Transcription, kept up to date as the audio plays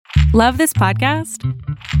Love this podcast?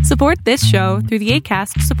 Support this show through the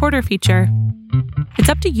Acast supporter feature. It's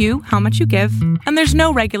up to you how much you give, and there's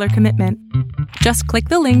no regular commitment. Just click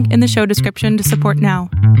the link in the show description to support now.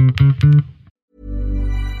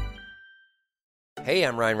 Hey,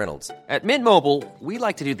 I'm Ryan Reynolds. At Mint Mobile, we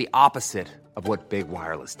like to do the opposite of what Big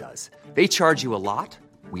Wireless does. They charge you a lot,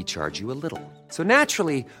 we charge you a little. So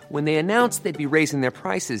naturally, when they announced they'd be raising their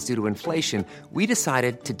prices due to inflation, we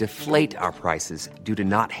decided to deflate our prices due to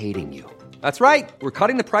not hating you. That's right. We're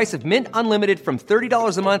cutting the price of Mint Unlimited from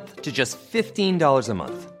 $30 a month to just $15 a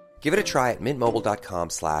month. Give it a try at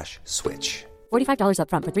mintmobile.com/switch. $45 up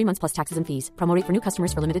front for 3 months plus taxes and fees. Promo rate for new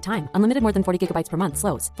customers for limited time. Unlimited more than 40 gigabytes per month.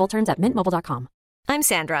 Slows full terms at mintmobile.com. I'm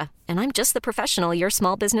Sandra, and I'm just the professional your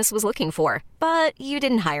small business was looking for. But you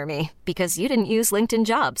didn't hire me because you didn't use LinkedIn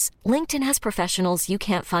Jobs. LinkedIn has professionals you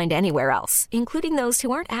can't find anywhere else, including those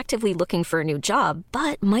who aren't actively looking for a new job,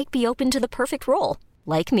 but might be open to the perfect role,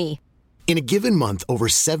 like me. In a given month, over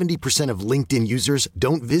 70% of LinkedIn users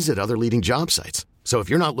don't visit other leading job sites. So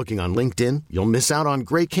if you're not looking on LinkedIn, you'll miss out on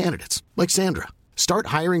great candidates like Sandra. Start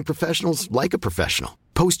hiring professionals like a professional.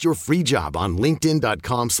 Post your free job on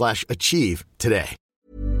linkedin.com/achieve today.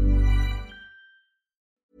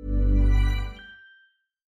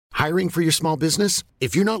 Hiring for your small business?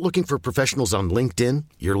 If you're not looking for professionals on LinkedIn,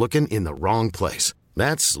 you're looking in the wrong place.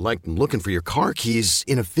 That's like looking for your car keys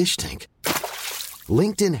in a fish tank.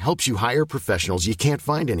 LinkedIn helps you hire professionals you can't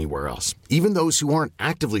find anywhere else, even those who aren't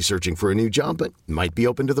actively searching for a new job but might be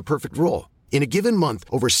open to the perfect role. In a given month,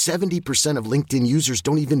 over 70% of LinkedIn users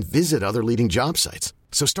don't even visit other leading job sites.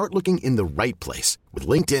 So start looking in the right place. With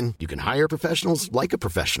LinkedIn, you can hire professionals like a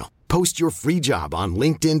professional. Post your free job on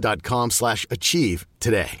linkedin.com/achieve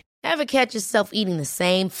today. Ever catch yourself eating the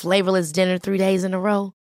same flavorless dinner 3 days in a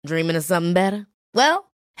row? Dreaming of something better?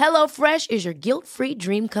 Well, HelloFresh is your guilt-free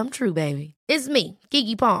dream come true, baby. It's me,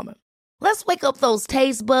 Keke Palmer. Let's wake up those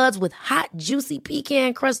taste buds with hot, juicy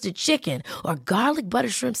pecan-crusted chicken or garlic butter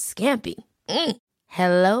shrimp scampi.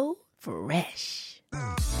 Hello Fresh.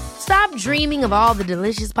 Stop dreaming of all the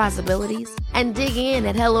delicious possibilities and dig in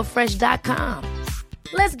at HelloFresh.com.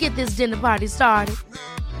 Let's get this dinner party started.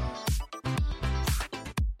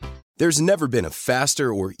 There's never been a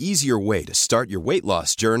faster or easier way to start your weight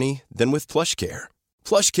loss journey than with PlushCare.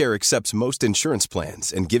 PlushCare accepts most insurance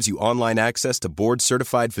plans and gives you online access to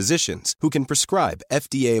board-certified physicians who can prescribe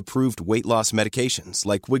FDA-approved weight loss medications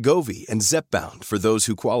like Wegovy and Zepbound for those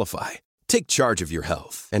who qualify. Take charge of your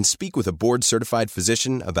health and speak with a board-certified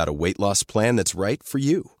physician about a weight loss plan that's right for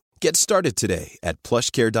you. Get started today at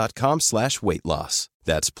plushcare.com/weight loss.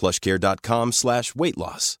 That's plushcare.com/weight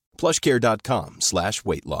loss.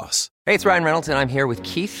 plushcare.com/weight loss. Hey, it's Ryan Reynolds, and I'm here with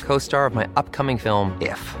Keith, co-star of my upcoming film,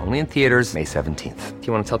 If, only in theaters May 17th. Do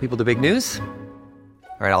you want to tell people the big news?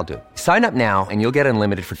 All right, I'll do it. Sign up now and you'll get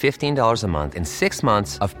unlimited for $15 a month and 6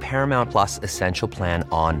 months of Paramount Plus Essential Plan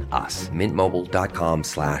on us.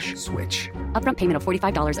 mintmobile.com/switch. Upfront payment of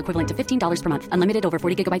 $45 equivalent to $15 per month. Unlimited over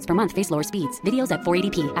 40 gigabytes per month. Face lower speeds. Videos at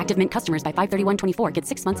 480p. Active Mint customers by 531.24 get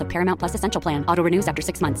 6 months of Paramount Plus Essential Plan. Auto renews after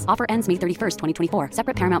 6 months. Offer ends May 31st, 2024.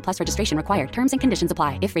 Separate Paramount Plus registration required. Terms and conditions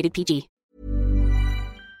apply if rated PG.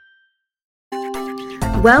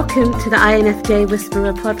 Welcome to the INFJ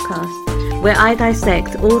Whisperer podcast, where I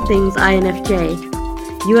dissect all things INFJ.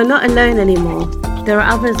 You are not alone anymore. There are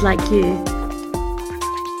others like you.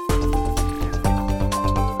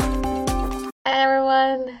 Hi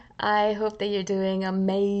everyone, I hope that you're doing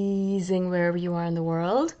amazing wherever you are in the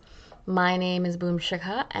world. My name is Boom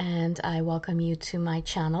Shikha and I welcome you to my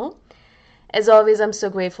channel. As always, I'm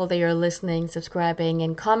so grateful that you're listening, subscribing,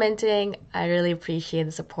 and commenting. I really appreciate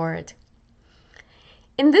the support.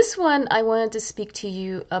 In this one, I wanted to speak to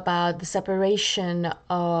you about the separation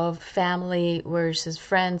of family versus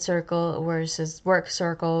friend circle versus work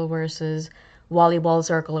circle versus volleyball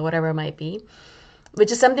circle or whatever it might be,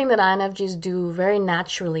 which is something that INFJs do very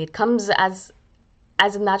naturally. It comes as a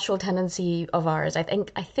natural tendency of ours. I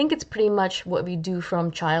think it's pretty much what we do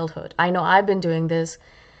from childhood. I know I've been doing this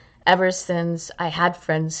ever since I had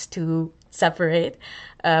friends to separate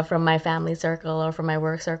from my family circle or from my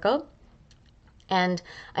work circle. And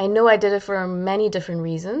I know I did it for many different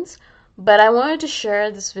reasons, but I wanted to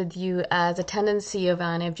share this with you as a tendency of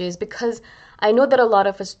INFJs because I know that a lot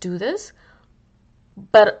of us do this,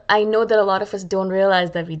 but I know that a lot of us don't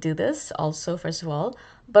realize that we do this also, first of all,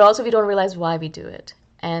 but also we don't realize why we do it.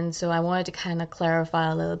 And so I wanted to kind of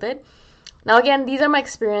clarify a little bit. Now, again, these are my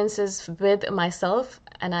experiences with myself,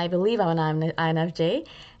 and I believe I'm an INFJ,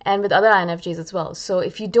 and with other INFJs as well. So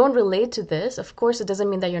if you don't relate to this, of course, it doesn't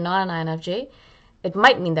mean that you're not an INFJ. It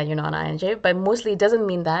might mean that you're not an INFJ, but mostly it doesn't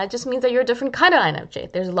mean that. It just means that you're a different kind of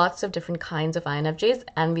INFJ. There's lots of different kinds of INFJs,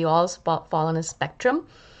 and we all fall on a spectrum.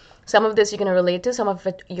 Some of this you're going to relate to, some of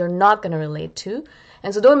it you're not going to relate to.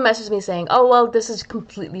 And so don't message me saying, oh, well, this is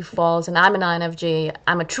completely false, and I'm an INFJ,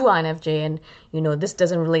 I'm a true INFJ, and, this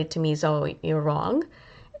doesn't relate to me, so you're wrong.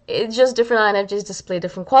 It's just different INFJs display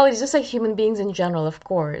different qualities, just like human beings in general, of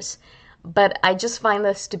course. But I just find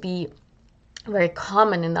this to be very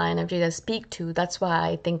common in the INFJs I speak to. That's why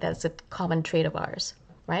I think that's a common trait of ours,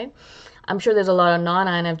 right? I'm sure there's a lot of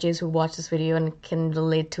non-INFJs who watch this video and can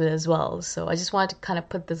relate to it as well. So I just wanted to kind of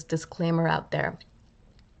put this disclaimer out there.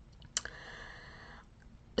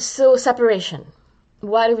 So separation.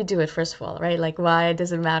 Why do we do it, first of all, right? Like, why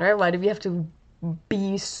does it matter? Why do we have to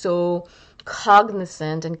be so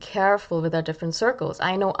cognizant and careful with our different circles?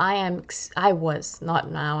 I know I was,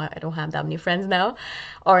 not now, I don't have that many friends now,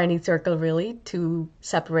 or any circle really to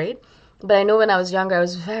separate. But I know when I was younger, I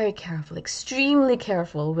was very careful, extremely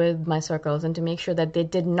careful with my circles, and to make sure that they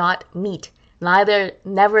did not meet.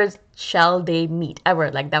 Never shall they meet, ever.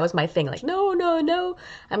 Like, that was my thing. Like, no,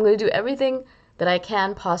 I'm going to do everything that I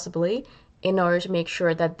can possibly in order to make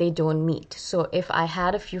sure that they don't meet. So if I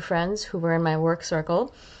had a few friends who were in my work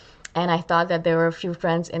circle, and I thought that there were a few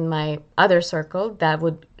friends in my other circle that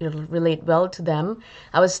would relate well to them,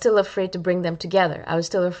 I was still afraid to bring them together. I was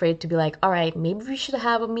still afraid to be like, all right, maybe we should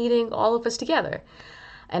have a meeting, all of us together.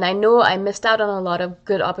 And I know I missed out on a lot of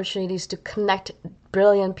good opportunities to connect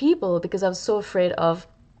brilliant people because I was so afraid of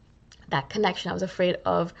that connection. I was afraid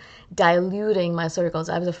of diluting my circles.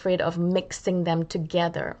 I was afraid of mixing them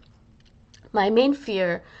together. My main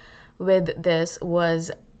fear with this was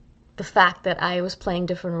the fact that I was playing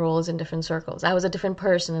different roles in different circles. I was a different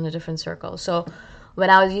person in a different circle. So when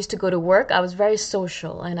I used to go to work, I was very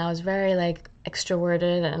social and I was very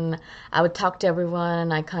extroverted, and I would talk to everyone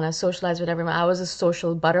and I kind of socialized with everyone. I was a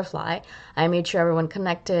social butterfly. I made sure everyone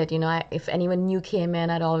connected. If anyone new came in,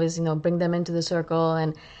 I'd always, bring them into the circle,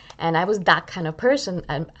 and I was that kind of person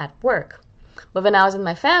at work. But when I was in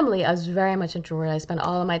my family, I was very much introverted. I spent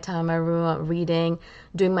all of my time in my room reading,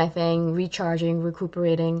 doing my thing, recharging,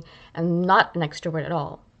 recuperating, and not an extrovert at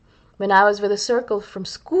all. When I was with a circle from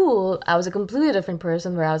school, I was a completely different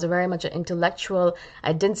person, where I was very much an intellectual.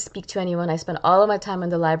 I didn't speak to anyone. I spent all of my time in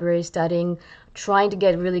the library studying, trying to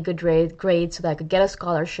get really good grades so that I could get a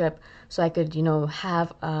scholarship, so I could,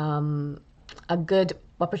 have a good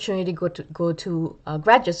opportunity to go to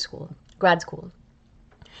grad school.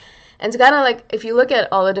 And it's kind of if you look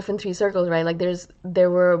at all the different three circles, right? There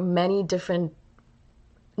were many different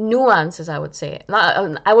nuances, I would say.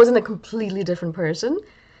 I wasn't a completely different person,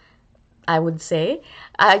 I would say.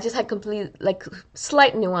 I just had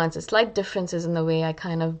slight nuances, slight differences in the way I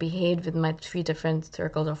kind of behaved with my 3 different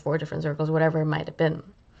circles or 4 different circles, whatever it might have been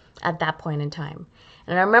at that point in time.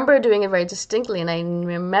 And I remember doing it very distinctly. And I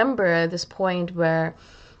remember this point where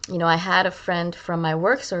I had a friend from my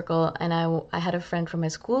work circle, and I had a friend from my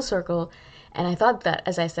school circle, and I thought that,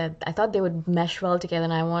 as I said, I thought they would mesh well together,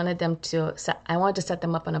 and I wanted to set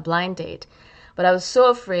them up on a blind date. But I was so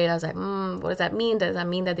afraid. I was like, what does that mean? Does that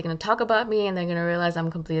mean that they're going to talk about me and they're going to realize I'm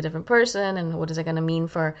a completely different person? And what is it going to mean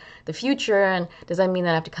for the future? And does that mean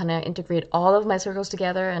that I have to kind of integrate all of my circles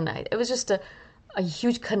together? And it was just a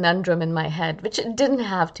huge conundrum in my head, which it didn't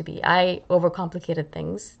have to be. I overcomplicated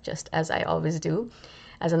things, just as I always do.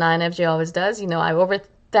 As an INFJ always does, I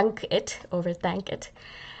overthink it.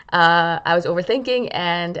 I was overthinking,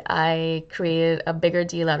 and I created a bigger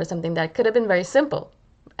deal out of something that could have been very simple.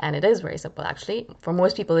 And it is very simple, actually. For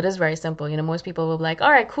most people, it is very simple. Most people will be like,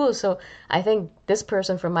 all right, cool. So I think this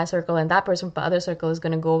person from my circle and that person from the other circle is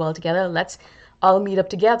going to go well together. Let's all meet up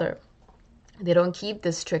together. They don't keep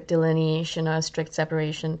this strict delineation or strict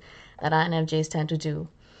separation that INFJs tend to do.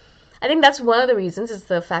 I think that's one of the reasons, is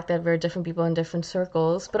the fact that we're different people in different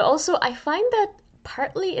circles. But also, I find that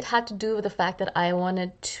partly it had to do with the fact that I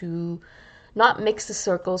wanted to not mix the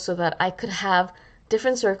circles so that I could have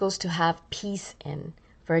different circles to have peace in.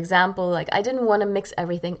 For example, I didn't want to mix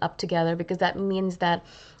everything up together, because that means that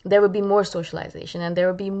there would be more socialization and there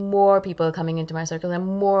would be more people coming into my circle and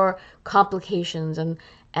more complications and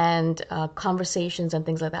conversations and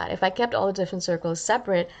things like that. If I kept all the different circles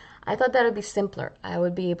separate, I thought that would be simpler. I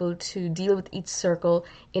would be able to deal with each circle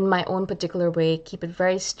in my own particular way, keep it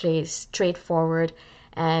very straightforward,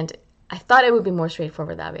 and I thought it would be more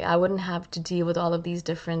straightforward that way. I wouldn't have to deal with all of these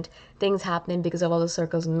different things happening because of all the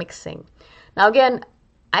circles mixing. Now again,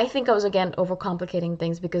 I think I was overcomplicating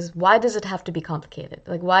things, because why does it have to be complicated?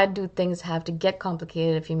 Why do things have to get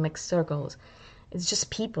complicated if you mix circles? It's just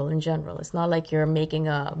people in general. It's not like you're baking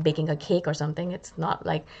a cake or something. It's not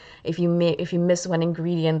like if you miss one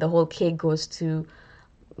ingredient, the whole cake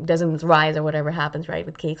doesn't rise or whatever happens, right?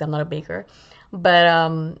 With cakes, I'm not a baker. But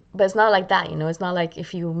it's not like that, It's not like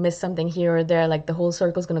if you miss something here or there, like the whole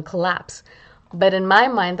circle's gonna collapse. But in my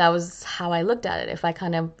mind, that was how I looked at it. If I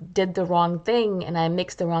kind of did the wrong thing and I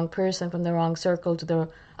mixed the wrong person from the wrong circle to the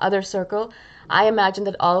other circle, I imagined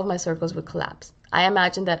that all of my circles would collapse. I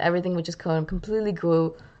imagined that everything would just completely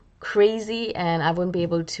go crazy and I wouldn't be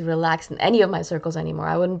able to relax in any of my circles anymore.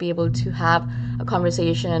 I wouldn't be able to have a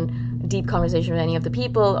deep conversation with any of the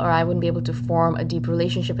people, or I wouldn't be able to form a deep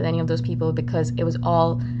relationship with any of those people because it was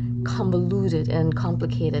all convoluted and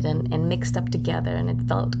complicated and mixed up together, and it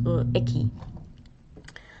felt icky.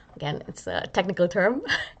 Again, it's a technical term,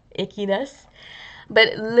 ickiness.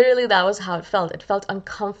 But literally that was how it felt. It felt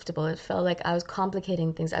uncomfortable. It felt like I was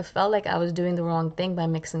complicating things. I felt like I was doing the wrong thing by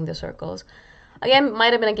mixing the circles. Again,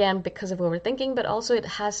 might have been because of overthinking, but also it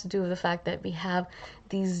has to do with the fact that we have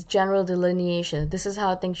these general delineations. This is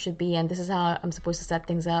how things should be, and this is how I'm supposed to set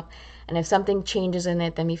things up. And if something changes in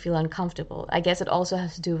it, then we feel uncomfortable. I guess it also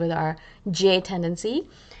has to do with our tendency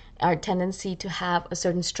to have a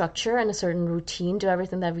certain structure and a certain routine to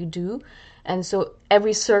everything that we do. And so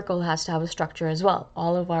every circle has to have a structure as well.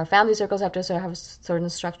 All of our family circles have to have a certain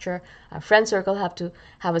structure. Our friend circle have to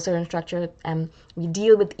have a certain structure, and we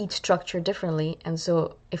deal with each structure differently. And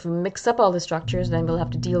so if we mix up all the structures, then we'll have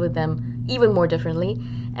to deal with them even more differently.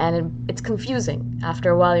 And it's confusing. After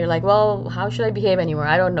a while, you're like, well, how should I behave anymore?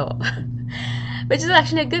 I don't know. Which is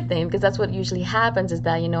actually a good thing, because that's what usually happens, is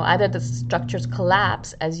that, either the structures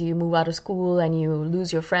collapse as you move out of school and you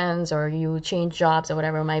lose your friends or you change jobs or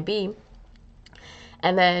whatever it might be.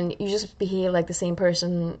 And then you just behave like the same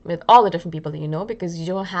person with all the different people that you know, because you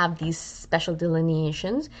don't have these special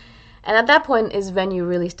delineations. And at that point is when you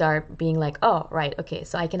really start being like, oh, right, okay,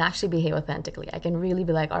 so I can actually behave authentically. I can really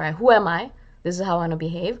be like, all right, who am I? This is how I want to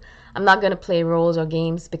behave. I'm not going to play roles or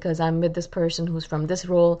games because I'm with this person who's from this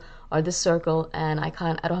role or this circle, and I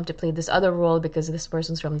don't have to play this other role because this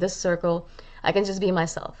person's from this circle. I can just be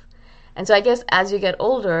myself. And so I guess as you get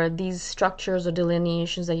older, these structures or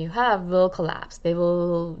delineations that you have will collapse. They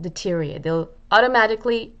will deteriorate. They'll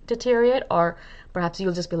automatically deteriorate, or perhaps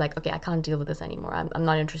you'll just be like, okay, I can't deal with this anymore. I'm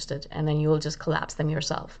not interested. And then you'll just collapse them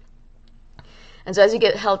yourself. And so as you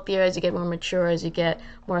get healthier, as you get more mature, as you get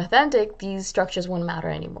more authentic, these structures won't matter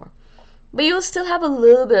anymore. But you'll still have a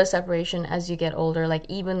little bit of separation as you get older, like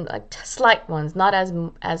even like slight ones, not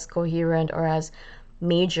as coherent or as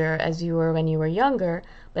major as you were when you were younger.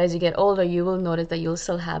 But as you get older, you will notice that you'll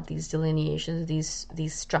still have these delineations,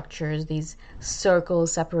 these structures, these circle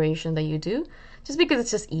separation that you do, just because it's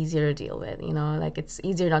just easier to deal with. Like it's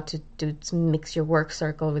easier not to mix your work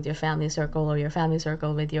circle with your family circle, or your family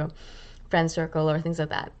circle with your friend circle, or things like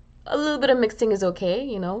that. A little bit of mixing is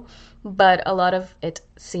okay, but a lot of it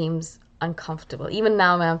seems uncomfortable. Even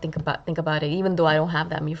now when I think about it, even though I don't have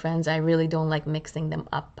that many friends, I really don't like mixing them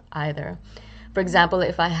up either. For example,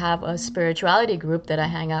 if I have a spirituality group that I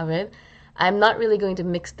hang out with, I'm not really going to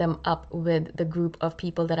mix them up with the group of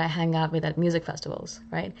people that I hang out with at music festivals,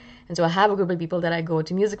 right? And so I have a group of people that I go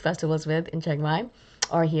to music festivals with in Chiang Mai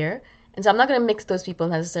or here. And so I'm not going to mix those people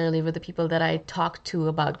necessarily with the people that I talk to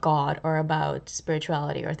about God or about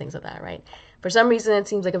spirituality or things like that, right? For some reason, it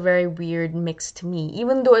seems like a very weird mix to me,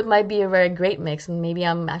 even though it might be a very great mix, and maybe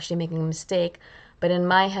I'm actually making a mistake. But in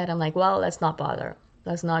my head, I'm like, well, let's not bother.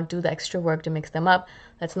 Let's not do the extra work to mix them up.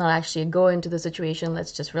 Let's not actually go into the situation.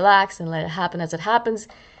 Let's just relax and let it happen as it happens.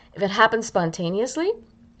 If it happens spontaneously,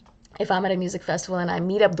 if I'm at a music festival and I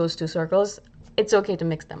meet up those two circles, it's okay to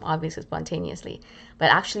mix them, obviously, spontaneously. But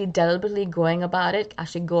actually deliberately going about it,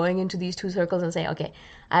 actually going into these two circles and saying, okay,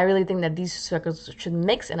 I really think that these circles should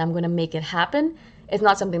mix and I'm going to make it happen, it's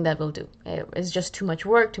not something that we'll do. It's just too much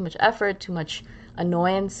work, too much effort, too much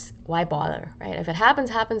annoyance. Why bother, right? If it happens,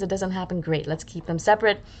 it doesn't happen, great. Let's keep them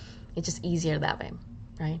separate. It's just easier that way,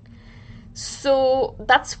 right? So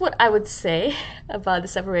that's what I would say about the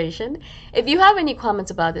separation. If you have any comments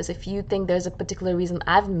about this, if you think there's a particular reason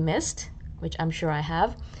I've missed, which I'm sure I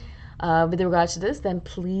have, with regards to this, then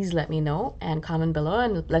please let me know and comment below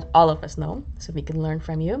and let all of us know so we can learn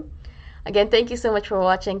from you. Again, thank you so much for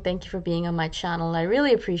watching. Thank you for being on my channel. I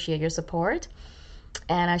really appreciate your support,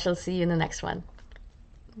 and I shall see you in the next one.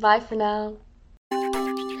 Bye for now.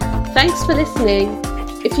 Thanks for listening.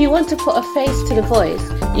 If you want to put a face to the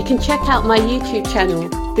voice, you can check out my YouTube channel,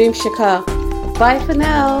 Boom Shikha. Bye for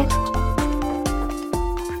now.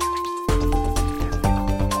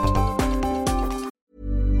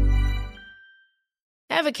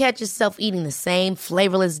 Ever catch yourself eating the same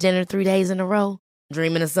flavorless dinner 3 days in a row?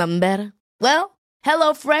 Dreaming of something better? Well,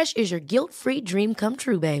 HelloFresh is your guilt-free dream come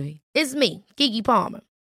true, baby. It's me, Keke Palmer.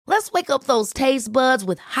 Let's wake up those taste buds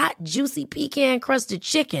with hot, juicy pecan-crusted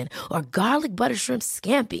chicken or garlic butter shrimp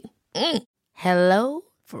scampi. Hello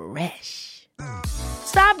Fresh.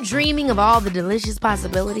 Stop dreaming of all the delicious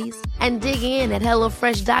possibilities and dig in at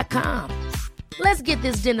HelloFresh.com. Let's get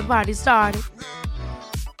this dinner party started.